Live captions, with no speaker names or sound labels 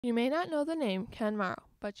You may not know the name Ken Morrow,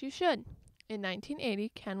 but you should. In 1980,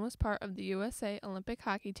 Ken was part of the USA Olympic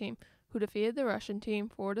hockey team, who defeated the Russian team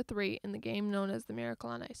 4-3 in the game known as the Miracle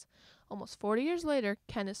on Ice. Almost 40 years later,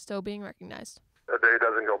 Ken is still being recognized. A day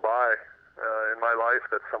doesn't go by in my life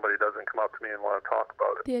that somebody doesn't come up to me and want to talk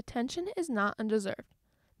about it. The attention is not undeserved.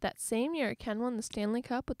 That same year, Ken won the Stanley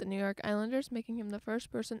Cup with the New York Islanders, making him the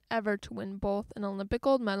first person ever to win both an Olympic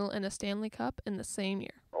gold medal and a Stanley Cup in the same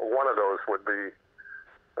year. One of those would be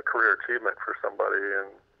a career achievement for somebody, and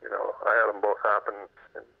I had them both happen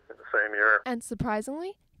in the same year. And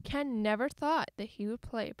surprisingly, Ken never thought that he would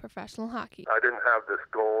play professional hockey. I didn't have this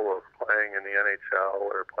goal of playing in the NHL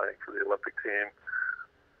or playing for the Olympic team.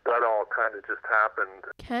 That all kind of just happened.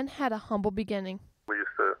 Ken had a humble beginning. We used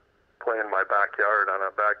to play in my backyard on a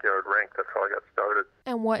backyard rink. That's how I got started.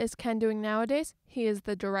 And what is Ken doing nowadays? He is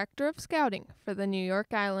the director of scouting for the New York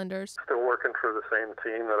Islanders. Still working for the same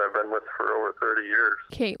team that I've been with for over 30 years.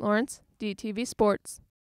 Kate Lawrence, DTV Sports.